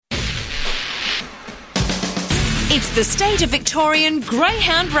It's the state of Victorian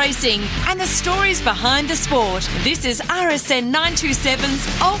greyhound racing and the stories behind the sport. This is RSN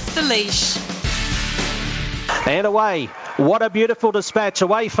 927's Off the Leash. And away. What a beautiful dispatch.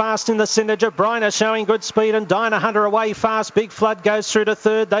 Away fast in the centre. Jabrina showing good speed and Dinah Hunter away fast. Big Flood goes through to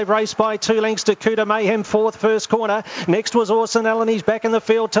third. They've raced by 2 lengths to Kuuse Mayhem fourth first corner. Next was Orson Allen. He's back in the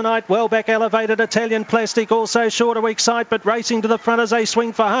field tonight. Well back elevated Italian Plastic also sure to excite but racing to the front as they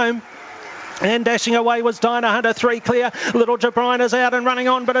swing for home. And dashing away was Dinah Hunter, 3 clear. Little Jabrina's out and running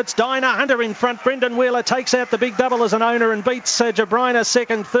on, but it's Dinah Hunter in front. Brendan Wheeler takes out the big double as an owner and beats Jabrina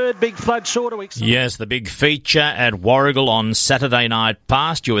second, third. Big Flood short to excite. Yes, the big feature at Warragul on Saturday night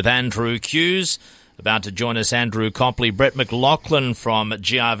past. You're with Andrew Kuuse. About to join us, Andrew Copley, Brett McLaughlin from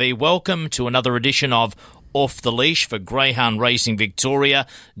GRV. Welcome to another edition of Off the Leash for Greyhound Racing Victoria.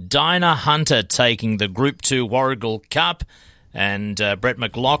 Dinah Hunter taking the Group 2 Warragul Cup. And Brett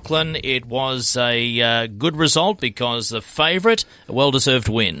McLaughlin, it was a good result because the favourite, a well-deserved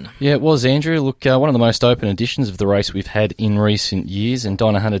win. Yeah, it was, Andrew. Look, one of the most open editions of the race we've had in recent years, and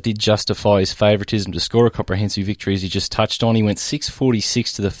Dinah Hunter did justify his favouritism to score a comprehensive victory, as he just touched on. He went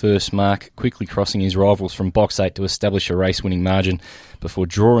 6.46 to the first mark, quickly crossing his rivals from box 8 to establish a race-winning margin before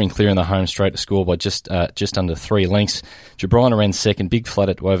drawing clear in the home straight to score by just under 3 lengths. Jabrina ran second. Big Flood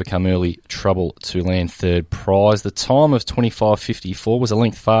had to overcome early trouble to land third prize. The time of 25.54 was a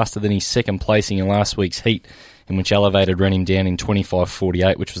length faster than his second placing in last week's heat, in which Elevated ran him down in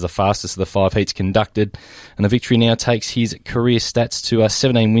 25.48, which was the fastest of the 5 heats conducted. And the victory now takes his career stats to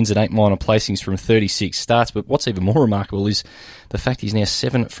 17 wins and 8 minor placings from 36 starts. But what's even more remarkable is the fact he's now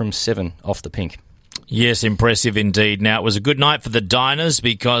 7 from 7 off the pink. Yes, impressive indeed. Now, it was a good night for the Dinahs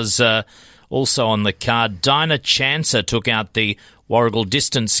because also on the card, Dinah Chancer took out the Warragul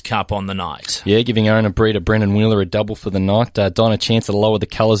Distance Cup on the night. Yeah, giving owner breeder Brendan Wheeler a double for the night. Dinah Chancer lowered the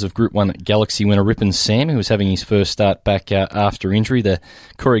colours of Group 1 Galaxy winner Rippin' Sam, who was having his first start back after injury. The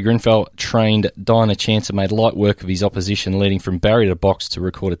Corey Grenfell trained Dinah Chancer made light work of his opposition, leading from barrier to box to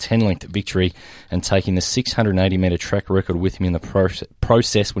record a 10-length victory and taking the 680-metre track record with him in the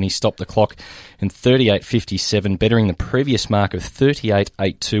process when he stopped the clock in 38.57, bettering the previous mark of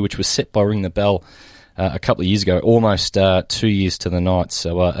 38.82, which was set by Ring the Bell a couple of years ago, almost 2 years to the night.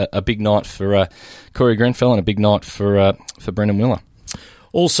 So a big night for Corey Grenfell and a big night for Brendan Wheeler.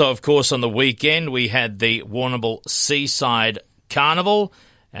 Also, of course, on the weekend, we had the Warrnambool Seaside Carnival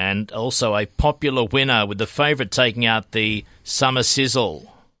and also a popular winner with the favourite taking out the Summer Sizzle.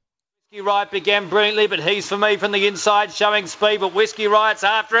 Whiskey Riot began brilliantly, but he's for me from the inside showing speed, but Whiskey Riot's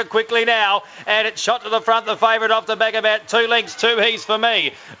after it quickly now, and it's shot to the front, the favourite off the back about 2 lengths, 2 he's for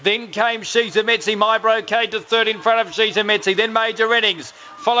me. Then came Shizametsi, My Brocade to third in front of Shizametsi, then Major Reddings,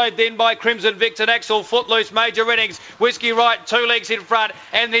 followed then by Crimson Vixen, Axel Footloose, Major Reddings, Whiskey Riot 2 legs in front,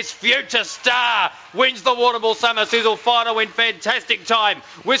 and this future star wins the Warrnambool Summer Sizzle final in fantastic time.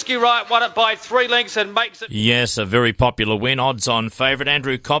 Whiskey Riot won it by 3 lengths and makes it... Yes, a very popular win, odds-on favourite.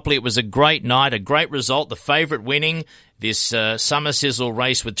 Andrew Copley, it was a great night, a great result, the favourite winning this Summer Sizzle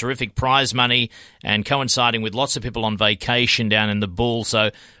race with terrific prize money and coinciding with lots of people on vacation down in the Bull, so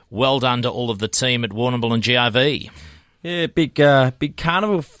well done to all of the team at Warrnambool and GRV. Yeah, big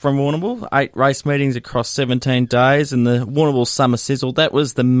carnival from Warrnambool. 8 race meetings across 17 days, and the Warrnambool Summer Sizzle, that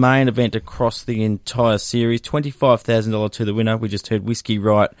was the main event across the entire series. $25,000 to the winner. We just heard Whiskey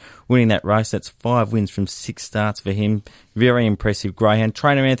Riot winning that race. That's 5 wins from 6 starts for him. Very impressive greyhound.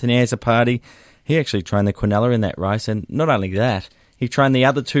 Trainer Anthony Azzopardi, he actually trained the Quinella in that race, and not only that, he trained the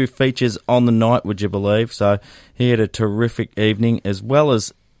other 2 features on the night, would you believe? So he had a terrific evening, as well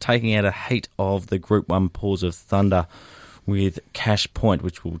as taking out a heat of the Group 1 Paws of Thunder with Cash Point,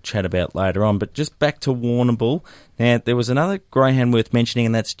 which we'll chat about later on. But just back to Warrnambool. Now, there was another greyhound worth mentioning,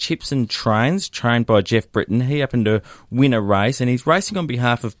 and that's Chips and Trains, trained by Jeff Britton. He happened to win a race, and he's racing on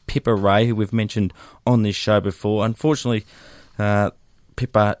behalf of Pippa Ray, who we've mentioned on this show before. Unfortunately,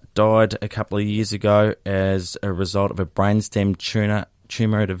 Pippa died a couple of years ago as a result of a brainstem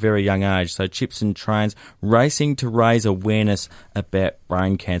tumour at a very young age. So Chips and Trains racing to raise awareness about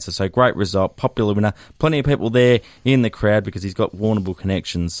brain cancer. So great result, popular winner. Plenty of people there in the crowd because he's got Warrnambool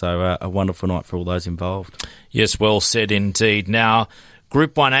connections. So a wonderful night for all those involved. Yes, well said indeed. Now,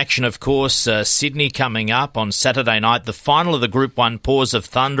 Group 1 action, of course, Sydney coming up on Saturday night. The final of the Group 1 Paws of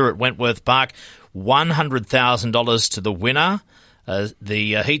Thunder at Wentworth Park, $100,000 to the winner.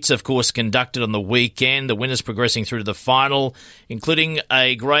 The heats, of course, conducted on the weekend. The winners progressing through to the final, including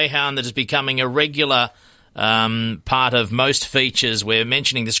a greyhound that is becoming a regular part of most features. We're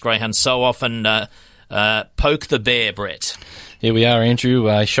mentioning this greyhound so often Poke the Bear, Brett. Here we are,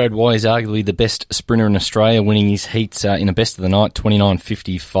 Andrew. Showed why he's arguably the best sprinter in Australia, winning his heats in a best of the night,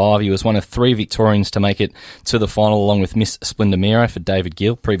 29.55. He was one of 3 Victorians to make it to the final, along with Miss Splendor Miro for David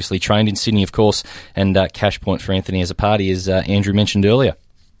Gill, previously trained in Sydney, of course, and Cash Point for Anthony Azzopardi, as Andrew mentioned earlier.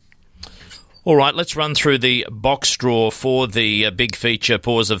 All right, let's run through the box draw for the big feature,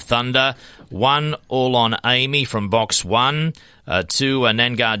 Paws of Thunder. 1, All on Amy from box 1. 2,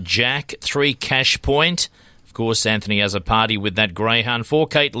 Nangard Jack. 3, Cash Point. Of course, Anthony Azzopardi with that greyhound. 4,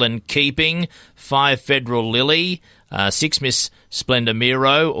 Caitlin Keeping. 5, Federal Lily. 6, Miss Splendor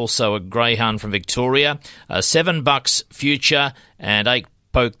Miro, also a greyhound from Victoria. 7, Bucks Future. And 8,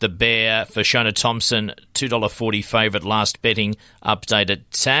 Poke the Bear for Shona Thompson. $2.40 favourite, last betting updated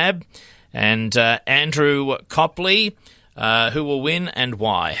tab. And Andrew Copley, who will win and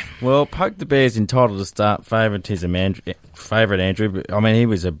why? Well, Poke the Bear's entitled to start favouritism, Andrew. But, I mean, he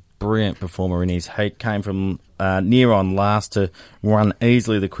was a brilliant performer in his heat. Came from near on last to run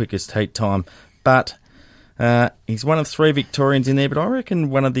easily the quickest heat time. But he's one of 3 Victorians in there. But I reckon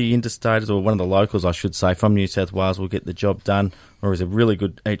one of the interstaters, or one of the locals, I should say, from New South Wales will get the job done, or is a really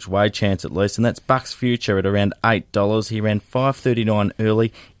good each way chance at least. And that's Bucks Future at around $8. He ran 5.39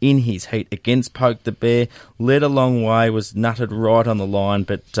 early in his heat against Poke the Bear. Led a long way, was nutted right on the line.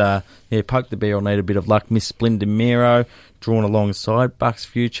 But Poke the Bear will need a bit of luck. Miss Splendor Miro drawn alongside Bucks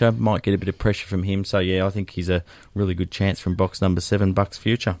Future, might get a bit of pressure from him. So I think he's a really good chance from box number 7, Bucks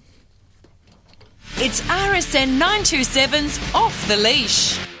Future. It's RSN 927's Off the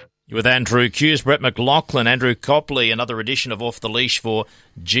Leash. You're with Andrew Kuuse, Brett McLaughlin, Andrew Copley, another edition of Off the Leash for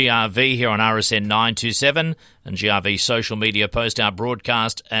GRV here on RSN 927, and GRV social media post our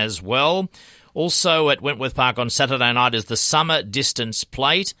broadcast as well. Also at Wentworth Park on Saturday night is the Summer Distance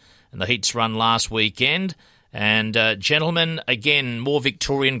Plate, and the heats run last weekend. And, gentlemen, again, more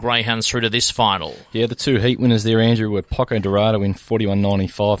Victorian greyhounds through to this final. Yeah, the 2 heat winners there, Andrew, were Poco Dorado in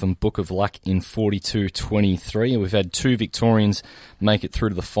 41.95 and Book of Luck in 42.23. And we've had 2 Victorians make it through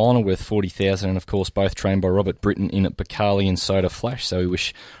to the final worth $40,000, and, of course, both trained by Robert Britton in at Bacali and Soda Flash. So we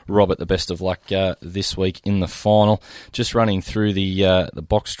wish Robert the best of luck this week in the final. Just running through the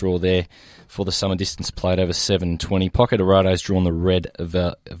box draw there for the Summer Distance Plate over 7.20. Pocket Dorado's drawn the red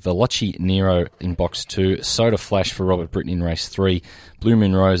Veloci Nero in box 2. Soda Flash for Robert Britton in race 3. Blue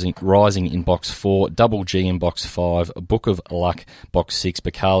Moon Rising in box 4. Double G in box 5. Book of Luck box 6.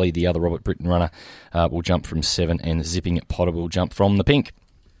 Bacali, the other Robert Britton runner, will jump from 7. And Zipping at Potter will jump from the pink.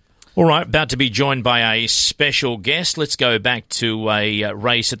 All right, about to be joined by a special guest. Let's go back to a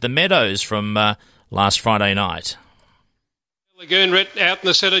race at the Meadows from last Friday night. Lagoon Rit out in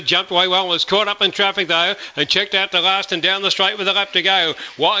the centre, jumped away well, was caught up in traffic though, and checked out to last and down the straight with a lap to go.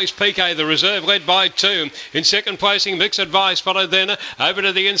 Wise PK, the reserve, led by 2. In second placing, Mixed Advice, followed then over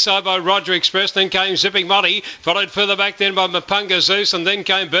to the inside by Roger Express, then came Zipping Money, followed further back then by Mapunga Zeus, and then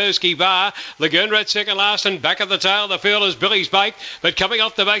came Bursky Bar. Lagoon Rit second last, and back at the tail, the field is Billy's Bake, but coming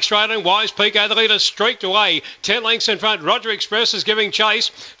off the back straight, and Wise PK, the leader, streaked away. 10 lengths in front, Roger Express is giving chase,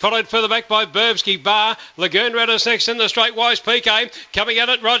 followed further back by Bursky Bar. Lagoon Rit is next in the straight, Wise PK coming at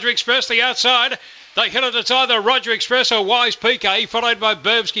it, Roger Express the outside. They hit it, it's either Roger Express or Wise PK, followed by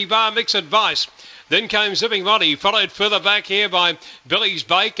Burbsky Bar, Mixed Advice. Then came Zipping Money, followed further back here by Billy's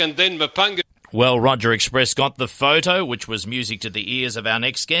Bake, and then Mapunga. Well, Roger Express got the photo, which was music to the ears of our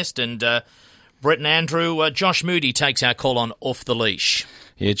next guest, and Brett and Andrew, Josh Moody takes our call on Off the Leash.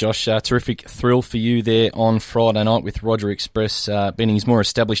 Yeah, Josh, terrific thrill for you there on Friday night with Roger Express beating his more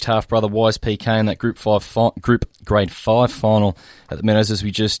established half-brother Wise PK in that Group Grade 5 final at the Meadows, as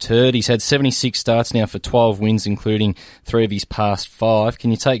we just heard. He's had 76 starts now for 12 wins, including 3 of his past 5. Can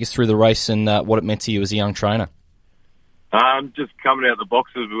you take us through the race and what it meant to you as a young trainer? Just coming out of the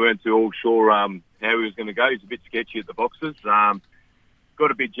boxes, we weren't too all sure how he was going to go. He's a bit sketchy at the boxes. Got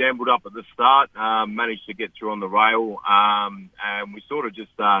a bit jambled up at the start, managed to get through on the rail, and we sort of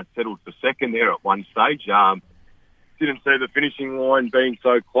just settled for second there at one stage. Didn't see the finishing line being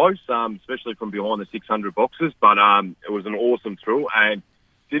so close, especially from behind the 600 boxes, but it was an awesome thrill, and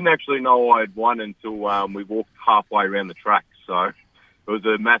didn't actually know I had won until we walked halfway around the track, so it was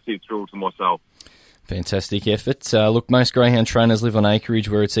a massive thrill to myself. Fantastic effort. Look, most greyhound trainers live on acreage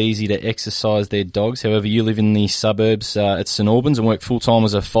where it's easy to exercise their dogs. However, you live in the suburbs at St Albans and work full-time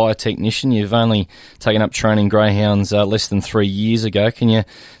as a fire technician. You've only taken up training greyhounds less than 3 years ago. Can you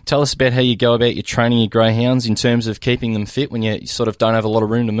tell us about how you go about your training your greyhounds in terms of keeping them fit when you sort of don't have a lot of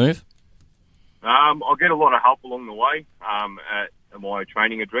room to move? I get a lot of help along the way at my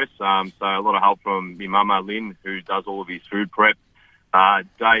training address. So a lot of help from my mama, Lynn, who does all of his food prep.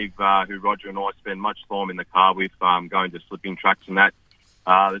 Dave, who Roger and I spend much time in the car with, going to slipping tracks and that.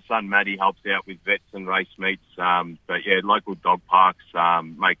 The son Matty helps out with vets and race meets. But yeah, local dog parks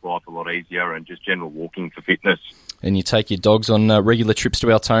make life a lot easier, and just general walking for fitness. And you take your dogs on regular trips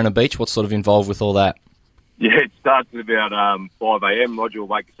to Altona Beach. What's sort of involved with all that? Yeah, it starts at about 5 a.m. Roger will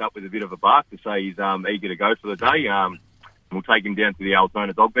wake us up with a bit of a bark to say he's eager to go for the day. We'll take him down to the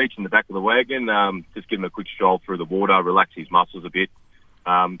Altona Dog Beach in the back of the wagon, just give him a quick stroll through the water, relax his muscles a bit,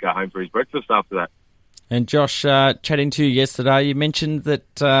 go home for his breakfast after that. And Josh, chatting to you yesterday, you mentioned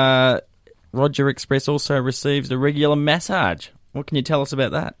that Roger Express also receives a regular massage. What can you tell us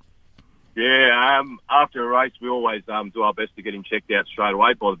about that? Yeah, after a race, we always do our best to get him checked out straight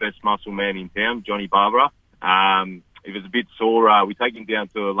away by the best muscle man in town, Johnny Barbara. If it's a bit sore, we take him down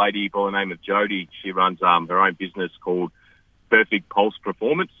to a lady by the name of Jodie. She runs her own business called Perfect Pulse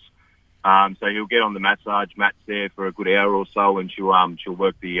Performance. So he'll get on the massage mats there for a good hour or so, and she'll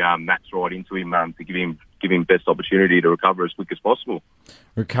work the mats right into him to give him best opportunity to recover as quick as possible.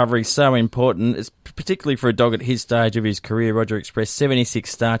 Recovery so important, it's particularly for a dog at his stage of his career. Roger Express, 76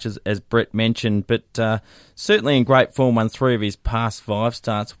 starts, as Brett mentioned, but certainly in great form, won 3 of his past 5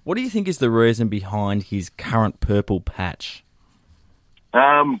 starts. What do you think is the reason behind his current purple patch?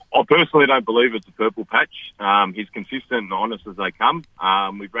 I personally don't believe it's a purple patch. He's consistent and honest as they come.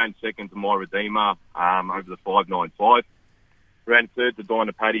 We've ran second to My Redeemer over the 5.95. Ran third to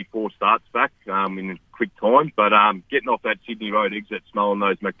Dinah Paddy 4 starts back in a quick time. But getting off that Sydney Road exit, smelling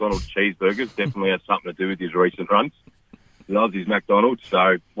those McDonald's cheeseburgers definitely has something to do with his recent runs. He loves his McDonald's,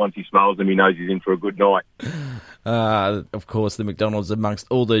 so once he smells them, he knows he's in for a good night. Of course, the McDonald's amongst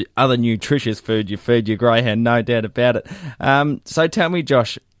all the other nutritious food you feed your greyhound, no doubt about it. So tell me,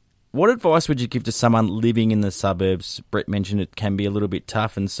 Josh, what advice would you give to someone living in the suburbs? Brett mentioned it can be a little bit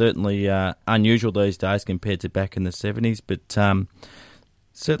tough and certainly unusual these days compared to back in the 70s, but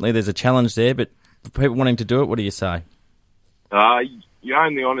certainly there's a challenge there. But for people wanting to do it, what do you say? You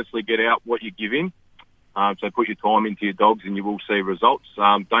only honestly get out what you give in. So put your time into your dogs and you will see results.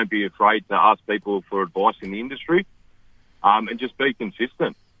 Don't be afraid to ask people for advice in the industry, and just be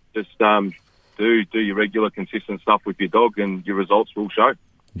consistent. Just do your regular consistent stuff with your dog and your results will show.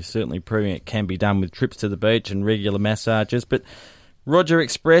 You're certainly proving it can be done with trips to the beach and regular massages. But Roger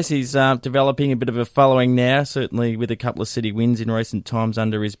Express is developing a bit of a following now, certainly with a couple of city wins in recent times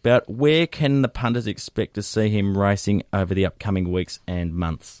under his belt. Where can the punters expect to see him racing over the upcoming weeks and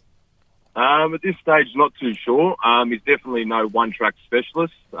months? At this stage, not too sure. He's definitely no one-track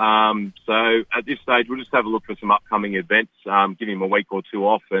specialist. So at this stage, we'll just have a look for some upcoming events, give him a week or 2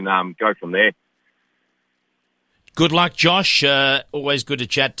 off and go from there. Good luck, Josh. Always good to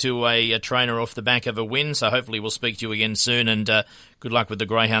chat to a trainer off the back of a win, so hopefully we'll speak to you again soon, and good luck with the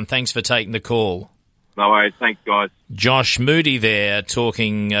greyhound. Thanks for taking the call. No worries. Thanks, guys. Josh Moody there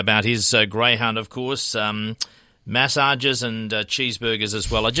talking about his greyhound, of course. Massages and cheeseburgers as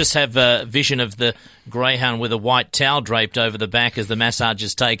well. I just have a vision of the greyhound with a white towel draped over the back as the massage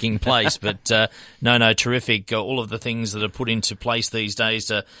is taking place. But no, terrific. All of the things that are put into place these days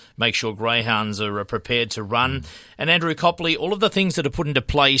to make sure greyhounds are prepared to run. And Andrew Copley, all of the things that are put into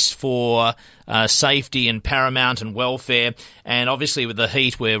place for safety and paramount and welfare. And obviously with the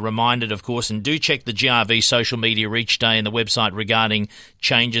heat, we're reminded, of course, and do check the GRV social media each day and the website regarding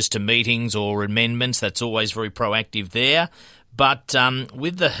changes to meetings or amendments. That's always very proactive there. But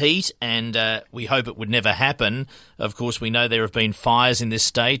with the heat, and we hope it would never happen, of course, we know there have been fires in this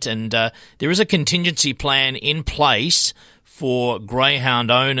state, and there is a contingency plan in place for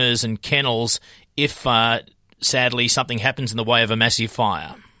greyhound owners and kennels if, sadly, something happens in the way of a massive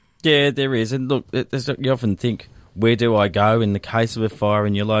fire. Yeah, there is. And look, you often think, where do I go in the case of a fire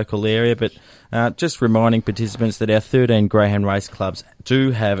in your local area? But just reminding participants that our 13 greyhound race clubs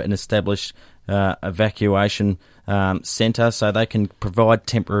do have an established evacuation centre, so they can provide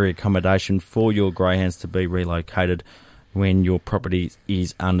temporary accommodation for your greyhounds to be relocated when your property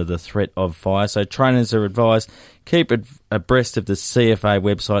is under the threat of fire. So trainers are advised, keep abreast of the CFA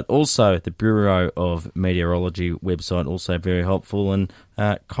website, also the Bureau of Meteorology website, also very helpful, and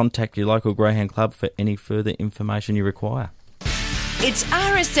contact your local greyhound club for any further information you require. It's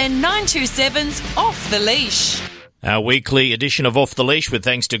RSN 927's Off the Leash. Our weekly edition of Off the Leash with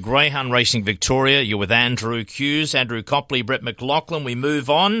thanks to Greyhound Racing Victoria. You're with Andrew Kuuse, Andrew Copley, Brett McLaughlin. We move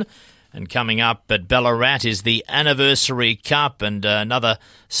on. And coming up at Ballarat is the Anniversary Cup, and another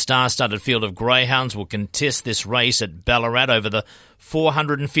star-studded field of greyhounds will contest this race at Ballarat over the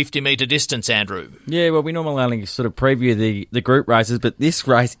 450-metre distance, Andrew. Yeah, well, we normally only sort of preview the group races, but this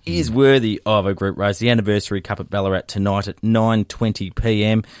race is worthy of a group race. The Anniversary Cup at Ballarat tonight at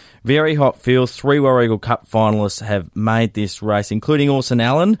 9:20pm. Very hot field. 3 Warragul Cup finalists have made this race, including Orson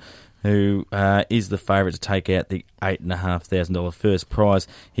Allen, who is the favourite to take out the $8,500 first prize.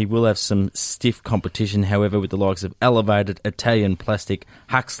 He will have some stiff competition, however, with the likes of Elevated, Italian Plastic,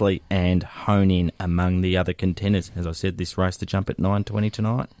 Huxley and Hone-In among the other contenders. As I said, this race to jump at 9:20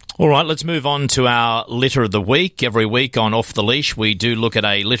 tonight. All right, let's move on to our litter of the week. Every week on Off the Leash, we do look at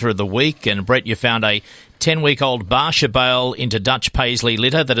a litter of the week. And Brett, you found a 10-week-old Barsha Bale into Dutch Paisley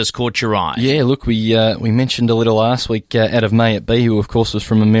litter that has caught your eye. Yeah, look, we mentioned a little last week out of May at B, who of course was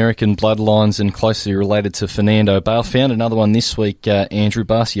from American bloodlines and closely related to Fernando Bale. Found another one this week, Andrew.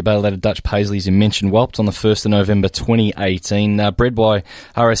 Barsha Bale out of Dutch Paisley's in mentioned whelped on the 1st of November 2018. Bred by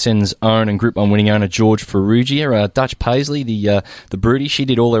RSN's own and Group 1 winning owner George Ferrugia. Dutch Paisley, the broodie, she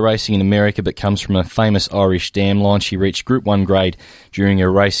did all her racing in America but comes from a famous Irish dam line. She reached Group 1 grade during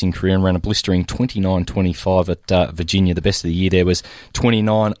her racing career and ran a blistering 29.25 at Virginia. The best of the year there was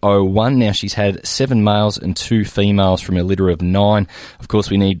 29.01. Now she's had 7 males and 2 females from a litter of 9. Of course,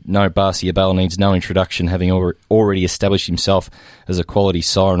 we know Barsha Bale needs no introduction, having already established himself as a quality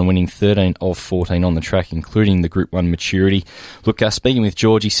sire and winning 13 of 14 on the track, including the Group 1 maturity. Look, speaking with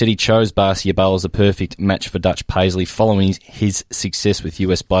George, he said he chose Barsha Bale as a perfect match for Dutch Paisley following his success with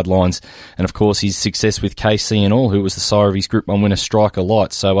US Bloodlines and, of course, his success with KC and all, who was the sire of his Group 1 winner Striker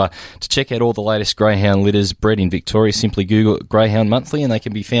Light. So to check out all the latest greyhound litters bred in Victoria, simply Google Greyhound Monthly and they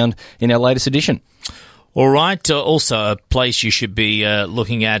can be found in our latest edition. All right, also a place you should be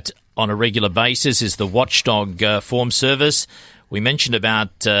looking at on a regular basis is the Watchdog Form Service. We mentioned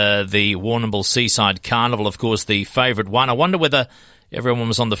about the Warrnambool Seaside Carnival, of course, the favourite one. I wonder whether everyone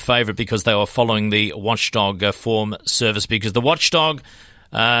was on the favourite because they were following the Watchdog Form Service, because the Watchdog,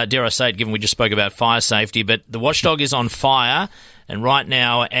 dare I say it, given we just spoke about fire safety, but the Watchdog is on fire. And right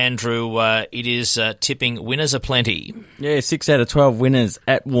now, Andrew, it is tipping winners aplenty. Yeah, 6 out of 12 winners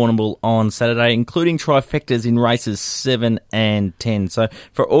at Warrnambool on Saturday, including trifectas in races 7 and 10. So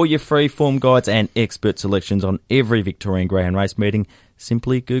for all your free form guides and expert selections on every Victorian greyhound race meeting,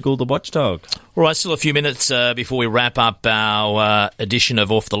 simply Google the Watchdog. All right, still a few minutes before we wrap up our edition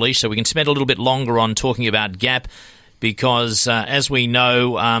of Off the Leash, so we can spend a little bit longer on talking about Gap. Because, as we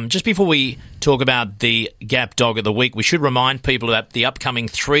know, just before we talk about the Gap Dog of the Week, we should remind people about the upcoming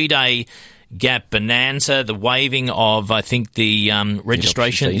 3-day Gap Bonanza, the waiving of, I think, the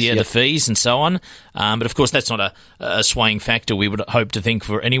registration, the fees and so on. But, of course, that's not a swaying factor we would hope to think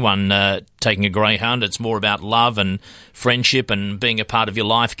for anyone taking a greyhound. It's more about love and friendship and being a part of your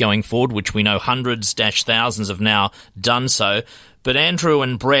life going forward, which we know hundreds-thousands have now done so. But Andrew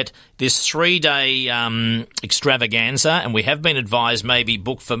and Brett, this 3-day extravaganza, and we have been advised maybe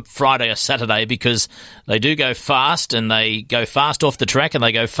book for Friday or Saturday because they do go fast, and they go fast off the track and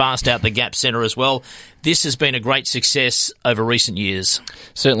they go fast out the Gap Centre as well. This has been a great success over recent years.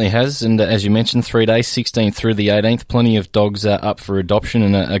 Certainly has, and as you mentioned, 3 days, 16th through the 18th, plenty of dogs up for adoption,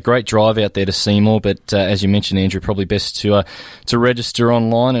 and a great drive out there to Seymour. But as you mentioned, Andrew, probably best to register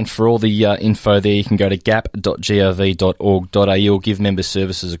online, and for all the info there, you can go to gap.grv.org.au or give member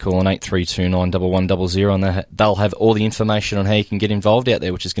services a call on 8329 1100, and they'll have all the information on how you can get involved out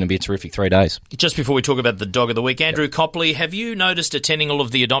there, which is going to be a terrific 3 days. Just before we talk about the Dog of the Week, Andrew Copley, have you noticed attending all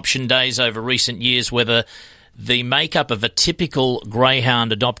of the adoption days over recent years whether the makeup of a typical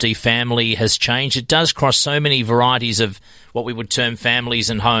greyhound adoptee family has changed? It does cross so many varieties of what we would term families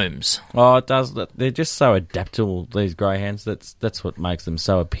and homes. Oh, it does. They're just so adaptable, these greyhounds. That's what makes them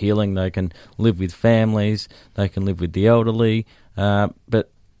so appealing. They can live with families, they can live with the elderly, but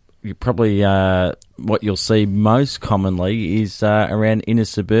you probably what you'll see most commonly is around inner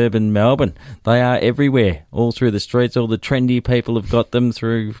suburban Melbourne. They are everywhere, all through the streets. All the trendy people have got them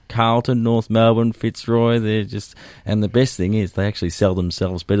through Carlton, North Melbourne, Fitzroy. They're just, and the best thing is they actually sell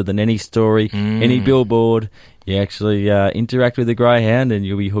themselves better than any story, any billboard. You actually interact with the greyhound and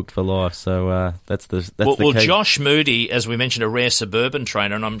you'll be hooked for life. So that's the key. Well, Josh Moody, as we mentioned, a rare suburban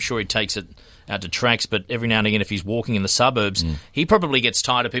trainer, and I'm sure he takes it out to tracks, but every now and again if he's walking in the suburbs, he probably gets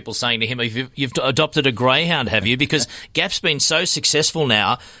tired of people saying to him, you've adopted a greyhound, have you? Because Gap's been so successful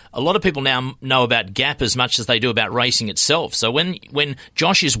now, a lot of people now know about Gap as much as they do about racing itself. So when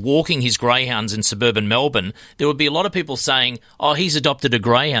Josh is walking his greyhounds in suburban Melbourne, there would be a lot of people saying, oh, he's adopted a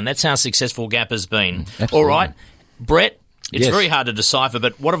greyhound. That's how successful Gap has been. Absolutely. All right, Brett, it's Yes. very hard to decipher,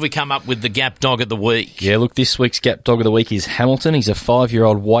 but what have we come up with the Gap Dog of the Week? Yeah, look, this week's Gap Dog of the Week is Hamilton. He's a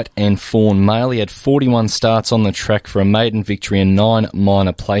 5-year-old white and fawn male. He had 41 starts on the track for a maiden victory and 9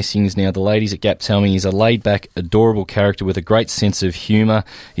 minor placings. Now, the ladies at Gap tell me he's a laid-back, adorable character with a great sense of humour.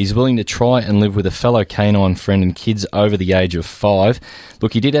 He's willing to try and live with a fellow canine friend and kids over the age of 5.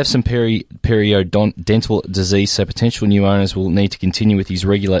 Look, he did have some periodontal disease, so potential new owners will need to continue with his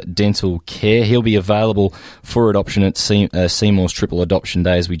regular dental care. He'll be available for adoption at Seymour's Triple Adoption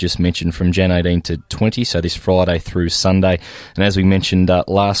Day, as we just mentioned, from Jan 18 to 20, so this Friday through Sunday. And as we mentioned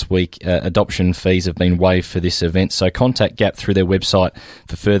last week, adoption fees have been waived for this event, so contact GAP through their website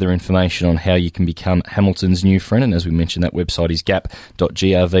for further information on how you can become Hamilton's new friend. And as we mentioned, that website is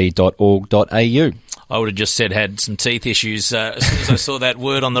gap.grv.org.au. I would have just said had some teeth issues as soon as I saw that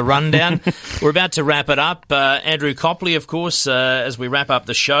word on the rundown. We're about to wrap it up. Andrew Copley, of course, as we wrap up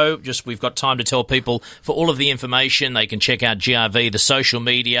the show, we've got time to tell people for all of the information. They can check out GRV, the social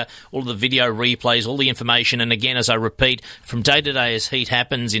media, all of the video replays, all the information. And again, as I repeat, from day to day as heat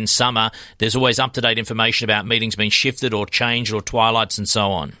happens in summer, there's always up-to-date information about meetings being shifted or changed or twilights and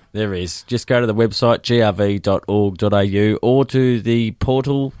so on. There is. Just go to the website, grv.org.au, or to the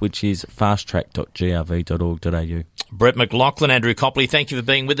portal, which is fasttrack.grv.org.au. Brett McLaughlin, Andrew Copley, thank you for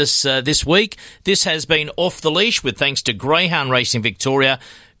being with us this week. This has been Off the Leash with thanks to Greyhound Racing Victoria.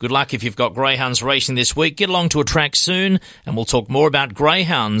 Good luck if you've got greyhounds racing this week. Get along to a track soon, and we'll talk more about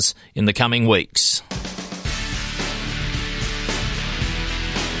greyhounds in the coming weeks.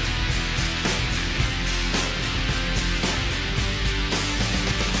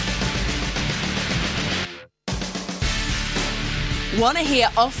 Want to hear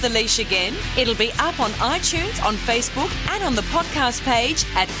Off the Leash again? It'll be up on iTunes, on Facebook, and on the podcast page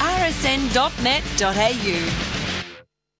at rsn.net.au.